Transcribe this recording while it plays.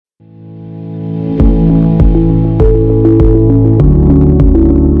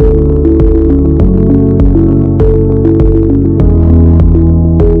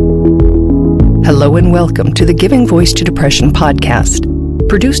Hello and welcome to the Giving Voice to Depression podcast,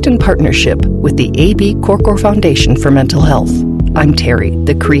 produced in partnership with the A.B. Corcor Foundation for Mental Health. I'm Terry,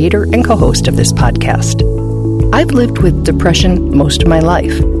 the creator and co-host of this podcast. I've lived with depression most of my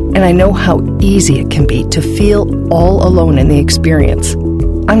life, and I know how easy it can be to feel all alone in the experience.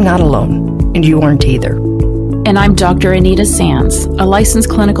 I'm not alone, and you aren't either. And I'm Dr. Anita Sands, a licensed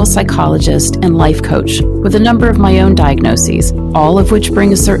clinical psychologist and life coach with a number of my own diagnoses, all of which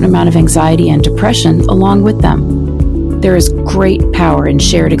bring a certain amount of anxiety and depression along with them. There is great power in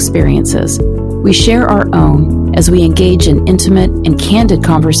shared experiences. We share our own as we engage in intimate and candid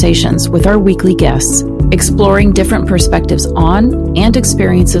conversations with our weekly guests, exploring different perspectives on and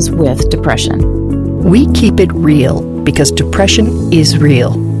experiences with depression. We keep it real because depression is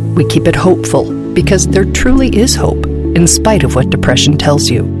real. We keep it hopeful because there truly is hope, in spite of what depression tells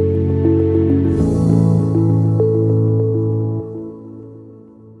you.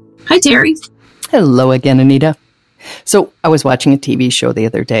 Hi, Terry. Hello again, Anita. So I was watching a TV show the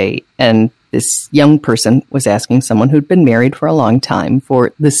other day, and this young person was asking someone who'd been married for a long time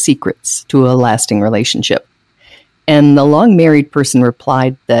for the secrets to a lasting relationship. And the long married person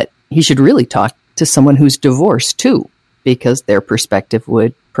replied that he should really talk to someone who's divorced too, because their perspective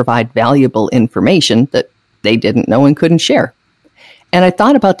would provide valuable information that they didn't know and couldn't share. And I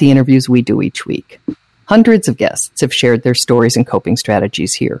thought about the interviews we do each week. Hundreds of guests have shared their stories and coping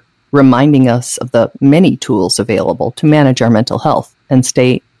strategies here, reminding us of the many tools available to manage our mental health and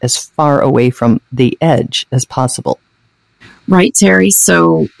stay as far away from the edge as possible. Right, Terry.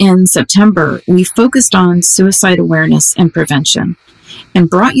 So in September, we focused on suicide awareness and prevention, and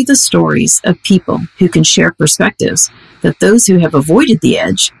brought you the stories of people who can share perspectives that those who have avoided the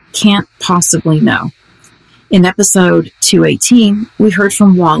edge can't possibly know. In episode 218, we heard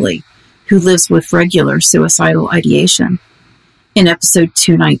from Wally, who lives with regular suicidal ideation. In episode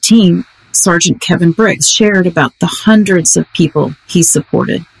 219, Sergeant Kevin Briggs shared about the hundreds of people he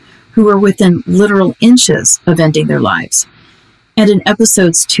supported who were within literal inches of ending their lives. And in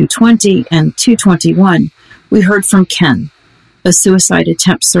episodes 220 and 221, we heard from Ken, a suicide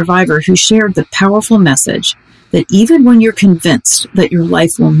attempt survivor who shared the powerful message that even when you're convinced that your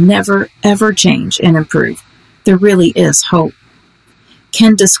life will never, ever change and improve, there really is hope.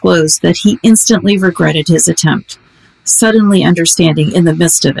 Ken disclosed that he instantly regretted his attempt, suddenly understanding in the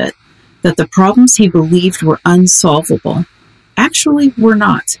midst of it that the problems he believed were unsolvable actually were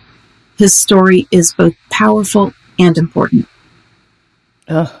not. His story is both powerful and important.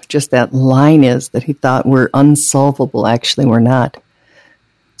 Oh, just that line is that he thought were unsolvable, actually were not.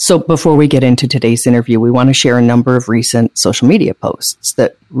 So before we get into today's interview, we want to share a number of recent social media posts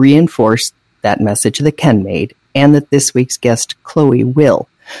that reinforce that message that Ken made and that this week's guest, Chloe, will,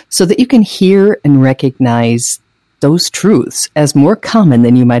 so that you can hear and recognize those truths as more common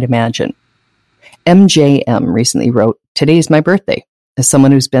than you might imagine. MJM recently wrote, "Today's my birthday. As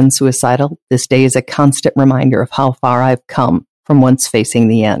someone who's been suicidal, this day is a constant reminder of how far I've come from once facing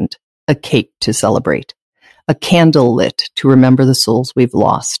the end. A cake to celebrate. A candle lit to remember the souls we've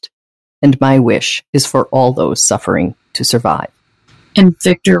lost. And my wish is for all those suffering to survive." And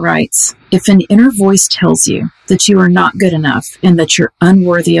Victor writes, "If an inner voice tells you that you are not good enough and that you're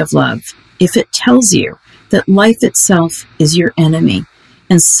unworthy of love, if it tells you that life itself is your enemy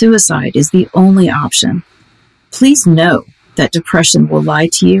and suicide is the only option, please know that depression will lie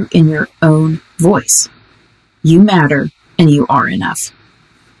to you in your own voice. You matter and you are enough."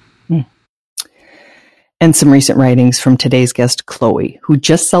 And some recent writings from today's guest, Chloe, who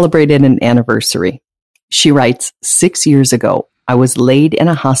just celebrated an anniversary. She writes, 6 years ago, I was laid in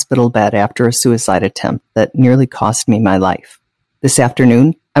a hospital bed after a suicide attempt that nearly cost me my life. This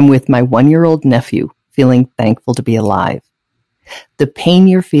afternoon, I'm with my 1-year-old nephew, feeling thankful to be alive. The pain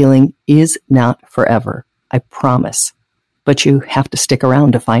you're feeling is not forever, I promise, but you have to stick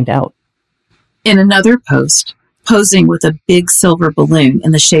around to find out. In another post, posing with a big silver balloon in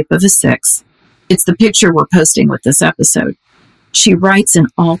the shape of a 6, it's the picture we're posting with this episode. She writes in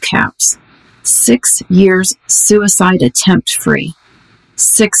all caps, 6 years suicide attempt free,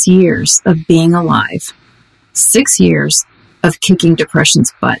 6 years of being alive, 6 years of kicking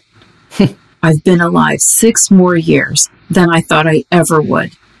depression's butt. I've been alive 6 more years than I thought I ever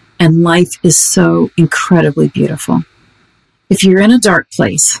would, and life is so incredibly beautiful. If you're in a dark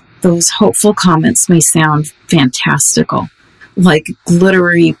place, those hopeful comments may sound fantastical, like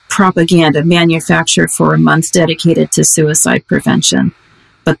glittery propaganda manufactured for a month dedicated to suicide prevention,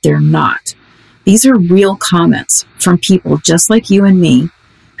 but they're not. These are real comments from people just like you and me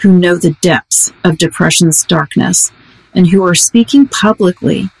who know the depths of depression's darkness and who are speaking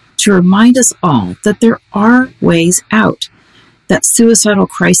publicly to remind us all that there are ways out, that suicidal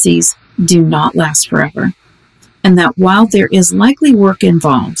crises do not last forever, and that while there is likely work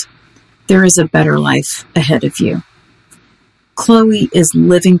involved, there is a better life ahead of you. Chloe is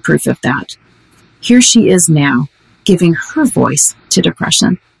living proof of that. Here she is now, giving her voice to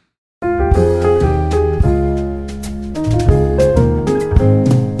depression.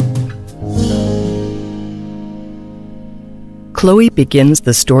 Chloe begins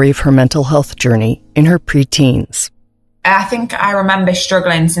the story of her mental health journey in her preteens. I think I remember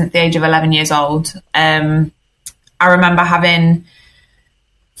struggling since the age of 11 years old. I remember having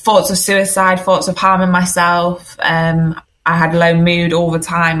thoughts of suicide, thoughts of harming myself. I had low mood all the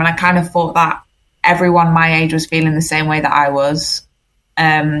time, and I kind of thought that everyone my age was feeling the same way that I was.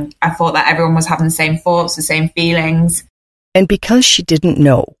 I thought that everyone was having the same thoughts, the same feelings. And because she didn't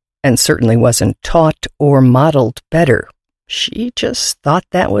know, and certainly wasn't taught or modeled better, she just thought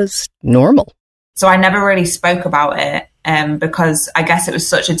that was normal. So I never really spoke about it because I guess it was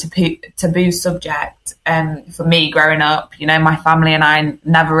such a taboo subject for me growing up. You know, my family and I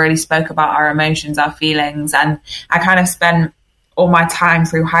never really spoke about our emotions, our feelings. And I kind of spent all my time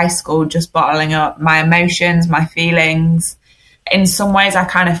through high school just bottling up my emotions, my feelings. In some ways, I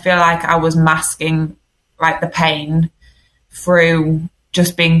kind of feel like I was masking like the pain through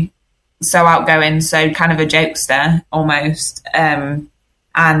just being so outgoing, so kind of a jokester almost. And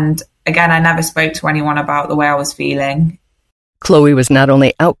again, I never spoke to anyone about the way I was feeling. Chloe was not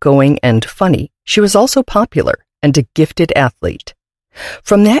only outgoing and funny, she was also popular and a gifted athlete.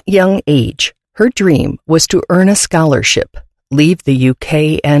 From that young age, her dream was to earn a scholarship, leave the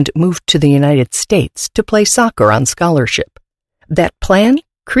UK, and move to the United States to play soccer on scholarship. That plan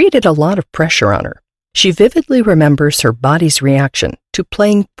created a lot of pressure on her. She vividly remembers her body's reaction to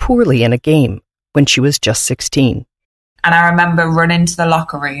playing poorly in a game when she was just 16. And I remember running to the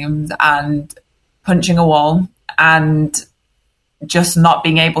locker rooms and punching a wall and just not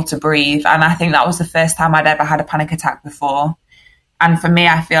being able to breathe. And I think that was the first time I'd ever had a panic attack before. And for me,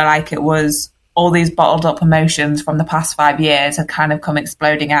 I feel like it was all these bottled up emotions from the past 5 years had kind of come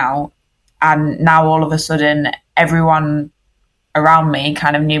exploding out. And now all of a sudden, everyone around me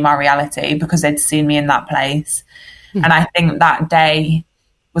kind of knew my reality because they'd seen me in that place. And I think that day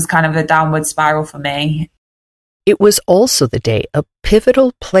was kind of a downward spiral for me. It was also the day a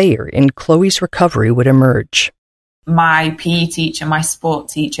pivotal player in Chloe's recovery would emerge. My PE teacher, my sport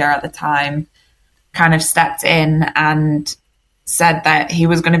teacher at the time, kind of stepped in and said that he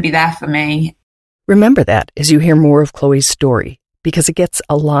was going to be there for me. Remember that as you hear more of Chloe's story, because it gets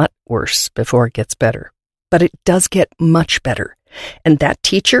a lot worse before it gets better. But it does get much better, and that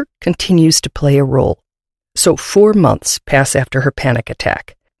teacher continues to play a role. So 4 months pass after her panic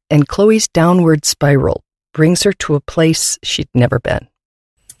attack, and Chloe's downward spiral brings her to a place she'd never been.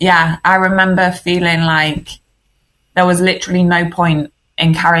 Yeah, I remember feeling like there was literally no point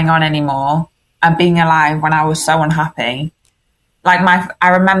in carrying on anymore and being alive when I was so unhappy. I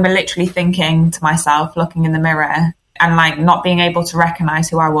remember literally thinking to myself, looking in the mirror and like not being able to recognize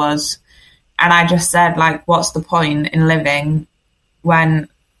who I was. And I just said, like, what's the point in living when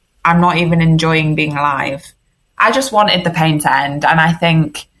I'm not even enjoying being alive? I just wanted the pain to end. And I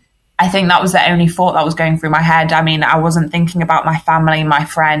think that was the only thought that was going through my head. I mean, I wasn't thinking about my family, my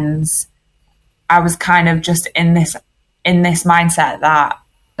friends. I was kind of just in this mindset that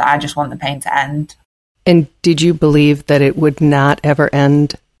I just want the pain to end. And did you believe that it would not ever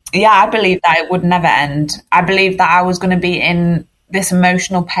end? Yeah, I believed that it would never end. I believed that I was going to be in this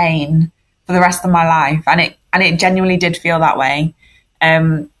emotional pain for the rest of my life. And it genuinely did feel that way.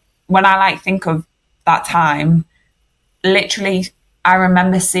 When I think of that time, literally, I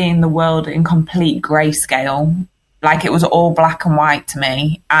remember seeing the world in complete grayscale. Like it was all black and white to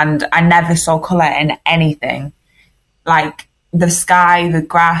me. And I never saw colour in anything. Like the sky, the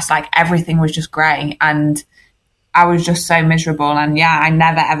grass, like everything was just grey. And I was just so miserable. And yeah, I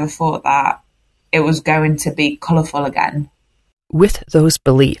never ever thought that it was going to be colourful again. With those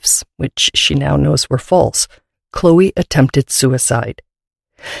beliefs, which she now knows were false, Chloe attempted suicide.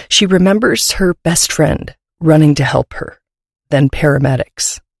 She remembers her best friend running to help her, then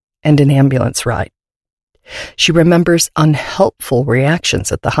paramedics, and an ambulance ride. She remembers unhelpful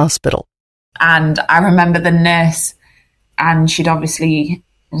reactions at the hospital. And I remember the nurse, and she'd obviously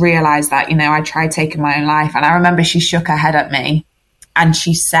realised that, I tried taking my own life. And I remember she shook her head at me and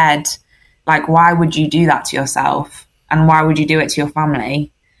she said, like, why would you do that to yourself? And why would you do it to your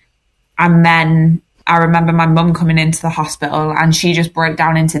family? And then I remember my mum coming into the hospital and she just broke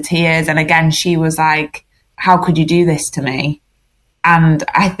down into tears. And again, she was like, how could you do this to me? And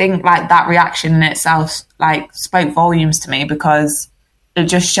I think that reaction in itself spoke volumes to me, because it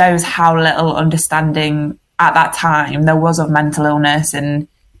just shows how little understanding at that time there was of mental illness and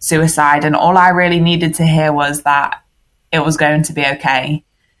suicide, and all I really needed to hear was that it was going to be okay.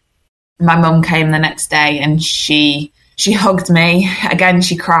 My mum came the next day and she hugged me. Again,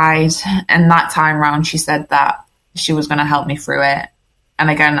 she cried, and that time round she said that she was going to help me through it. And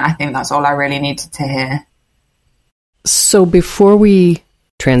again, I think that's all I really needed to hear. So before we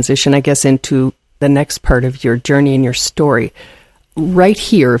transition, I guess, into the next part of your journey and your story, right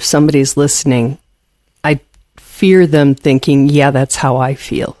here, if somebody's listening, I fear them thinking, yeah, that's how I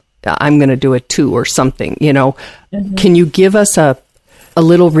feel. I'm going to do it too, or something, Mm-hmm. Can you give us a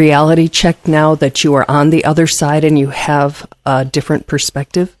little reality check now that you are on the other side and you have a different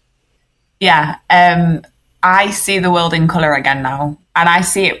perspective? Yeah. I see the world in colour again now, and I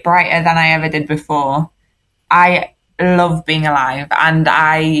see it brighter than I ever did before. I love being alive, and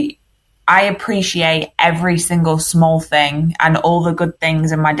I appreciate every single small thing and all the good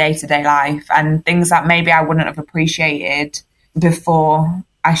things in my day-to-day life, and things that maybe I wouldn't have appreciated before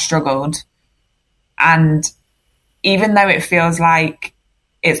I struggled. And even though it feels like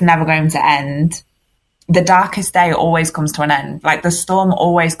it's never going to end, the darkest day always comes to an end. Like, the storm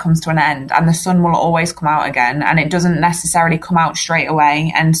always comes to an end, and the sun will always come out again. And it doesn't necessarily come out straight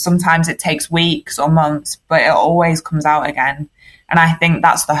away. And sometimes it takes weeks or months, but it always comes out again. And I think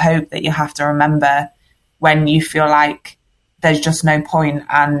that's the hope that you have to remember when you feel like there's just no point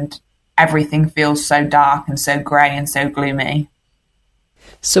and everything feels so dark and so grey and so gloomy.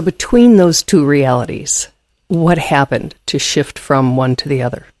 So between those two realities, what happened to shift from one to the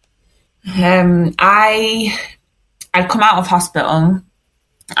other? I'd come out of hospital,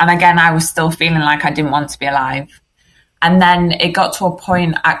 and again, I was still feeling like I didn't want to be alive. And then it got to a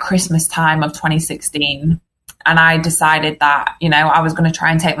point at Christmas time of 2016, and I decided that, I was going to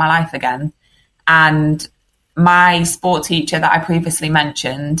try and take my life again. And my sport teacher that I previously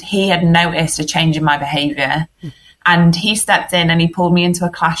mentioned, he had noticed a change in my behaviour. And he stepped in and he pulled me into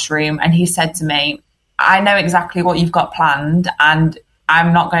a classroom, and he said to me, I know exactly what you've got planned, and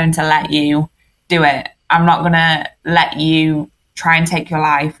I'm not going to let you do it. I'm not going to let you try and take your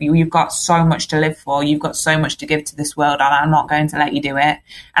life. You've got so much to live for. You've got so much to give to this world, and I'm not going to let you do it.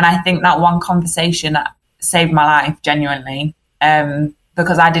 And I think that one conversation saved my life, genuinely,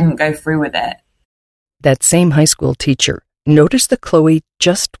 because I didn't go through with it. That same high school teacher noticed that Chloe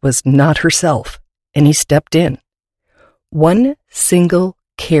just was not herself, and he stepped in. One single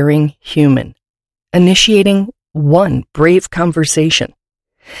caring human, initiating one brave conversation.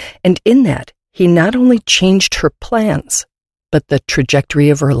 And in that, he not only changed her plans, but the trajectory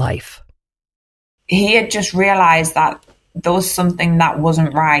of her life. He had just realised that there was something that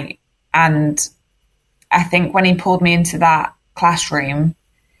wasn't right. And I think when he pulled me into that classroom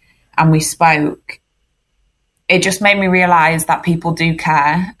and we spoke, it just made me realise that people do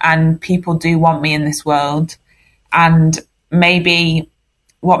care and people do want me in this world. And maybe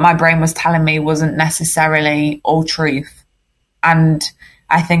what my brain was telling me wasn't necessarily all truth. And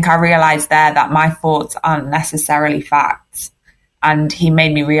I think I realised there that my thoughts aren't necessarily facts. And he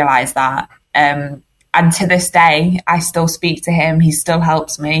made me realise that. And to this day, I still speak to him. He still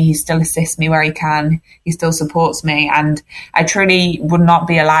helps me. He still assists me where he can. He still supports me. And I truly would not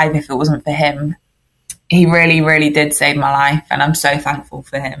be alive if it wasn't for him. He really, really did save my life. And I'm so thankful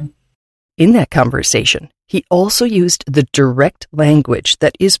for him. In that conversation, he also used the direct language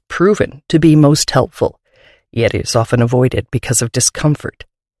that is proven to be most helpful, yet is often avoided because of discomfort.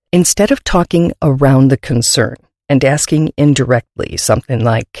 Instead of talking around the concern and asking indirectly something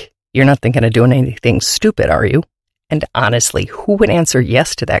like, "You're not thinking of doing anything stupid, are you?" And honestly, who would answer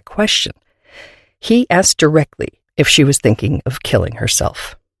yes to that question? He asked directly if she was thinking of killing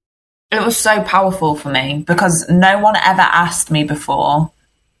herself. It was so powerful for me because no one ever asked me before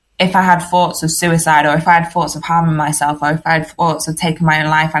if I had thoughts of suicide, or if I had thoughts of harming myself, or if I had thoughts of taking my own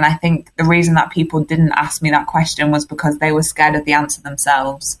life. And I think the reason that people didn't ask me that question was because they were scared of the answer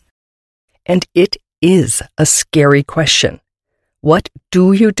themselves. And it is a scary question. What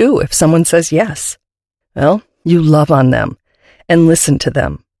do you do if someone says yes? Well, you love on them and listen to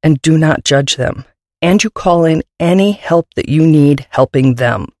them and do not judge them. And you call in any help that you need helping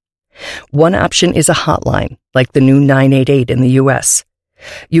them. One option is a hotline, like the new 988 in the U.S.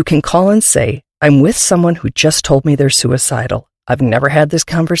 You can call and say, "I'm with someone who just told me they're suicidal. I've never had this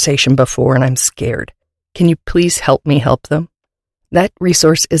conversation before and I'm scared. Can you please help me help them?" That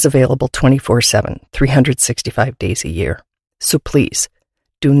resource is available 24/7, 365 days a year. So please,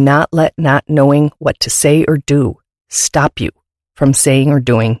 do not let not knowing what to say or do stop you from saying or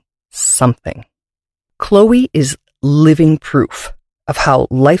doing something. Chloe is living proof of how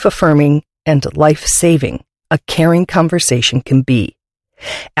life-affirming and life-saving a caring conversation can be.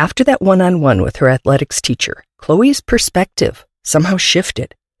 After that one-on-one with her athletics teacher, Chloe's perspective somehow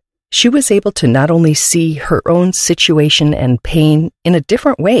shifted. She was able to not only see her own situation and pain in a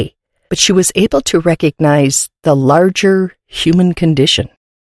different way, but she was able to recognize the larger human condition.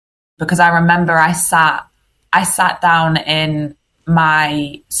 Because I remember I sat down in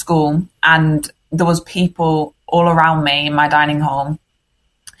my school and there was people all around me in my dining hall.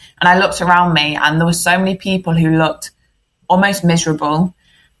 And I looked around me and there were so many people who looked almost miserable.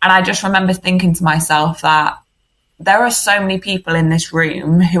 And I just remember thinking to myself that there are so many people in this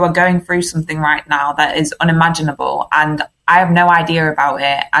room who are going through something right now that is unimaginable. And I have no idea about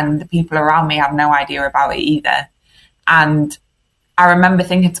it. And the people around me have no idea about it either. And I remember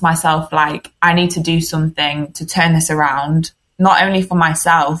thinking to myself, like, I need to do something to turn this around, not only for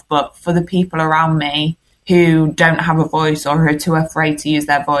myself, but for the people around me who don't have a voice or who are too afraid to use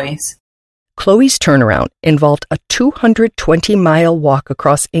their voice. Chloe's turnaround involved a 220-mile walk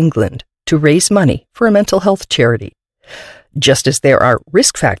across England to raise money for a mental health charity. Just as there are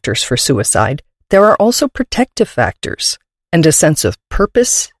risk factors for suicide, there are also protective factors, and a sense of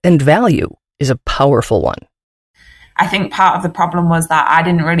purpose and value is a powerful one. I think part of the problem was that I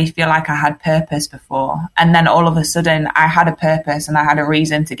didn't really feel like I had purpose before. And then all of a sudden I had a purpose and I had a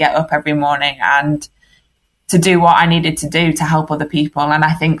reason to get up every morning and to do what I needed to do to help other people. And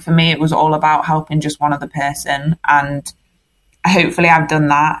I think for me, it was all about helping just one other person. And hopefully I've done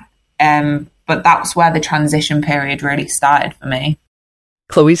that. But that's where the transition period really started for me.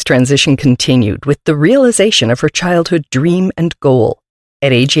 Chloe's transition continued with the realization of her childhood dream and goal.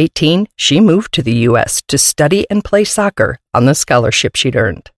 At age 18, she moved to the U.S. to study and play soccer on the scholarship she'd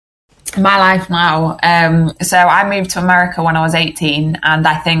earned. My life now. So I moved to America when I was 18. And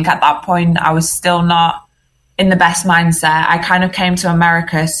I think at that point, I was still not in the best mindset. I kind of came to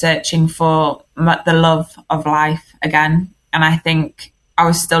America searching for the love of life again. And I think I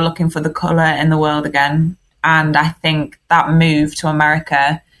was still looking for the colour in the world again. And I think that move to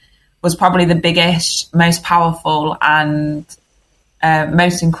America was probably the biggest, most powerful and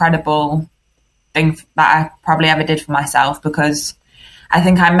most incredible thing that I probably ever did for myself, because I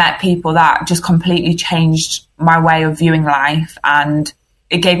think I met people that just completely changed my way of viewing life, and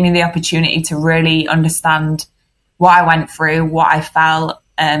it gave me the opportunity to really understand what I went through, what I felt,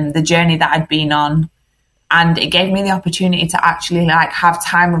 the journey that I'd been on. And it gave me the opportunity to actually like have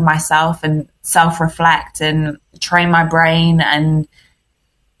time with myself and self-reflect and train my brain. And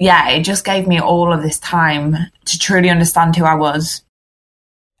yeah, it just gave me all of this time to truly understand who I was.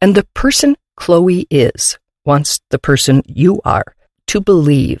 And the person Chloe is wants the person you are to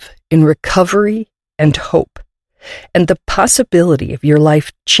believe in recovery and hope, and the possibility of your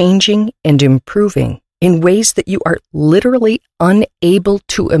life changing and improving in ways that you are literally unable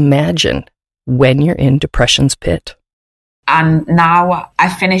to imagine when you're in depression's pit. And now I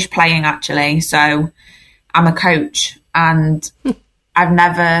finished playing, actually, so I'm a coach, and I've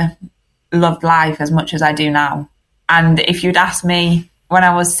never loved life as much as I do now. And if you'd asked me when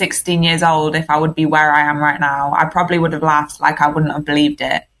I was 16 years old if I would be where I am right now, I probably would have laughed, like I wouldn't have believed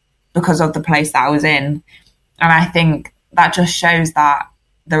it because of the place that I was in. And I think that just shows that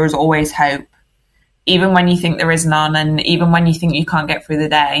there is always hope. Even when you think there is none, and even when you think you can't get through the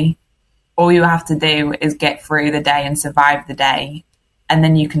day, all you have to do is get through the day and survive the day, and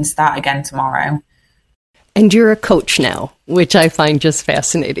then you can start again tomorrow. And you're a coach now, which I find just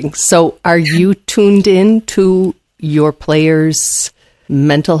fascinating. So are you tuned in to your players'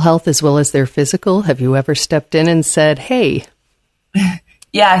 mental health as well as their physical? Have you ever stepped in and said, hey?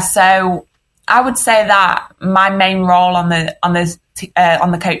 Yeah, so I would say that my main role on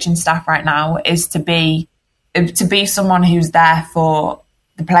the coaching staff right now is to be someone who's there for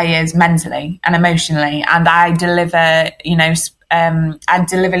the players mentally and emotionally. And I deliver, I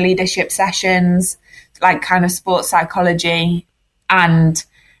deliver leadership sessions, like kind of sports psychology. And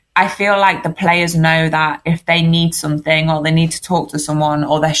I feel like the players know that if they need something or they need to talk to someone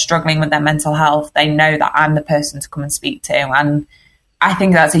or they're struggling with their mental health, they know that I'm the person to come and speak to. And I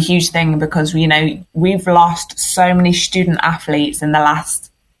think that's a huge thing because, we've lost so many student athletes in the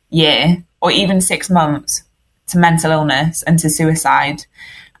last year or even 6 months to mental illness and to suicide.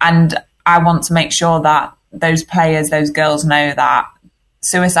 And I want to make sure that those players, those girls know that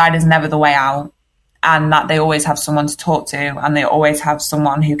suicide is never the way out, and that they always have someone to talk to, and they always have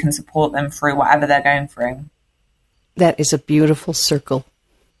someone who can support them through whatever they're going through. That is a beautiful circle.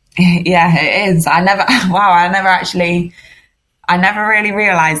 Yeah, it is. I never really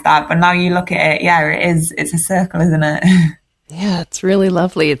realized that, but now you look at it, yeah, it is. It's a circle, isn't it? Yeah, it's really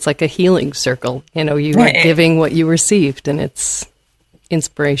lovely. It's like a healing circle. You are giving what you received, and it's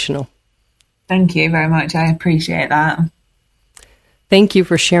inspirational. Thank you very much. I appreciate that. Thank you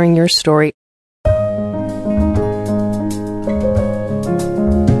for sharing your story.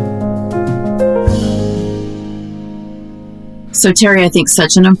 So, Terry, I think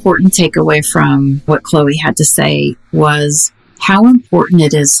such an important takeaway from what Chloe had to say was how important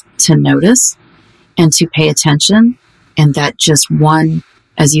it is to notice and to pay attention, and that just one,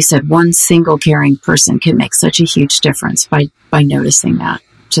 as you said, one single caring person can make such a huge difference by noticing that.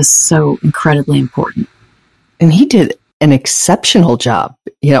 Just so incredibly important. And he did an exceptional job.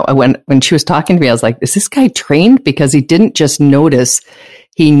 You know, when she was talking to me, I was like, is this guy trained? Because he didn't just notice.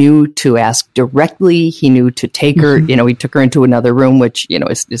 He knew to ask directly. He knew to take her, you know, he took her into another room, which, you know,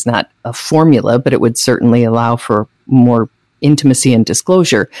 is not a formula, but it would certainly allow for more intimacy and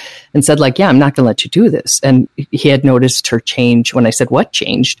disclosure, and said like, yeah, I'm not going to let you do this. And he had noticed her change when I said, what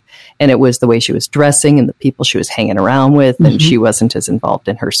changed? And it was the way she was dressing and the people she was hanging around with. And she wasn't as involved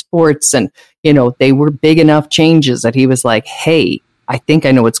in her sports. And, you know, they were big enough changes that he was like, hey, I think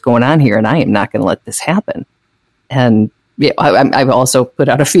I know what's going on here, and I am not going to let this happen. And yeah, I've also put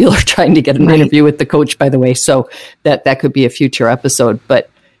out a feeler trying to get an interview with the coach, by the way, so that could be a future episode. But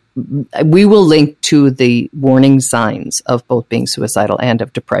we will link to the warning signs of both being suicidal and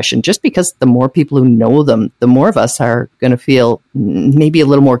of depression, just because the more people who know them, the more of us are going to feel maybe a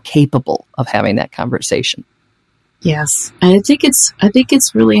little more capable of having that conversation. Yes. And I think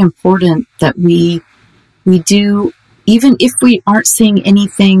it's really important that we do, even if we aren't seeing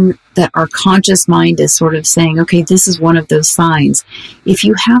anything that our conscious mind is sort of saying, okay, this is one of those signs. If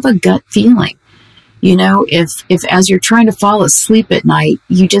you have a gut feeling, you know, if as you're trying to fall asleep at night,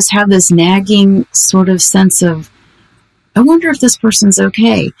 you just have this nagging sort of sense of, I wonder if this person's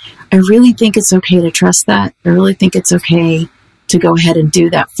okay. I really think it's okay to trust that. I really think it's okay to go ahead and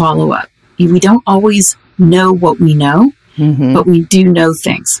do that follow-up. We don't always know what we know, but we do know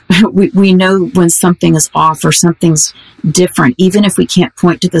things. we know when something is off or something's different, even if we can't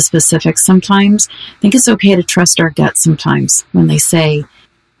point to the specifics sometimes. I think it's okay to trust our gut sometimes when they say,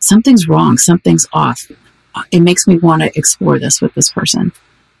 something's wrong, something's off. It makes me want to explore this with this person.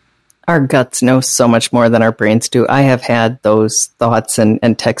 Our guts know so much more than our brains do. I have had those thoughts and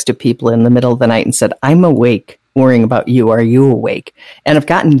texted people in the middle of the night and said, I'm awake, worrying about you. Are you awake? And I've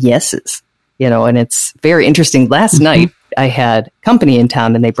gotten yeses, you know, and it's very interesting. Last night, I had company in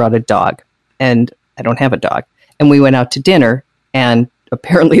town and they brought a dog, and I don't have a dog. And we went out to dinner, and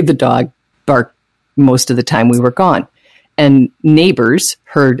apparently the dog barked most of the time we were gone. And neighbors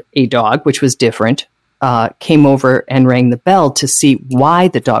heard a dog, which was different, came over and rang the bell to see why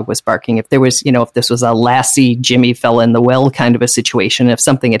the dog was barking. If there was, you know, if this was a Lassie, Jimmy fell in the well kind of a situation, if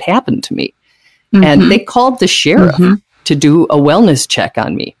something had happened to me. And they called the sheriff to do a wellness check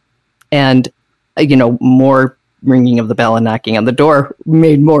on me. And, you know, more ringing of the bell and knocking on the door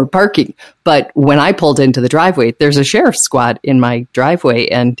made more barking. But when I pulled into the driveway, there's a sheriff's squad in my driveway,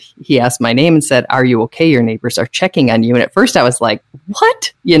 and he asked my name and said, are you okay? Your neighbors are checking on you. And at first I was like,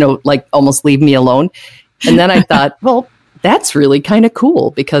 what? You know, like almost leave me alone. And then I thought, well, that's really kind of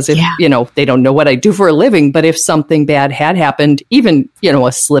cool, because if, you know, they don't know what I do for a living, but if something bad had happened, even, you know,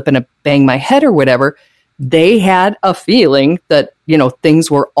 a slip and a bang my head or whatever, they had a feeling that, you know,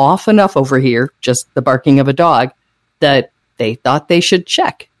 things were off enough over here, just the barking of a dog, that they thought they should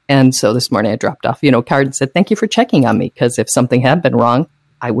check. And so this morning I dropped off, you know, a card and said, thank you for checking on me, because if something had been wrong,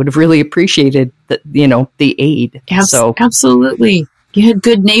 I would have really appreciated the, you know, the aid. So absolutely. You had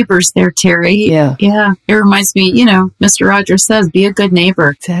good neighbors there, Terry. Yeah. Yeah. It reminds me, you know, Mr. Rogers says, be a good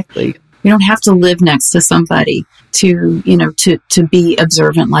neighbor. Exactly. You don't have to live next to somebody to, you know, to be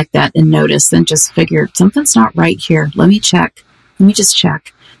observant like that and notice and just figure something's not right here. Let me check. Let me just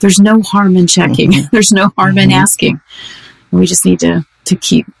check. There's no harm in checking. There's no harm in asking. We just need to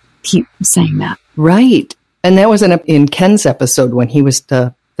keep saying that. Right. And that was in Ken's episode when he was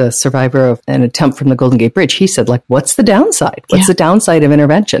the survivor of an attempt from the Golden Gate Bridge. He said, like, what's the downside? What's the downside of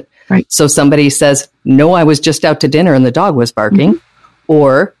intervention? Right. So somebody says, no, I was just out to dinner and the dog was barking,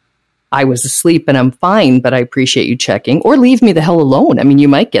 or I was asleep and I'm fine, but I appreciate you checking, or leave me the hell alone. I mean, you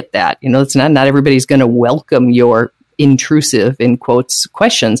might get that. You know, it's not everybody's going to welcome your intrusive, in quotes,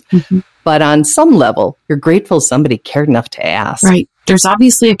 questions. But on some level, you're grateful somebody cared enough to ask. Right. There's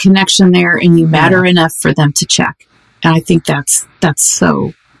obviously a connection there, and you matter enough for them to check. And I think that's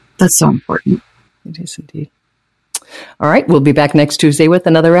so important. It is indeed. All right. We'll be back next Tuesday with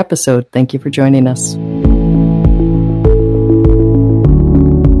another episode. Thank you for joining us.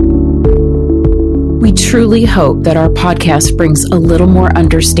 We truly hope that our podcast brings a little more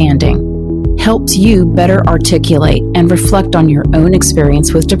understanding, helps you better articulate and reflect on your own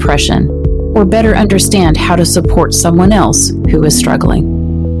experience with depression, or better understand how to support someone else who is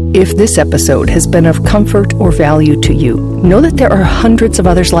struggling. If this episode has been of comfort or value to you, know that there are hundreds of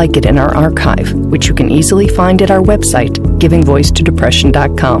others like it in our archive, which you can easily find at our website,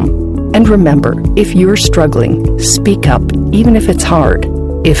 givingvoicetodepression.com. And remember, if you're struggling, speak up, even if it's hard.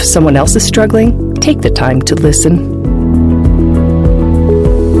 If someone else is struggling, take the time to listen.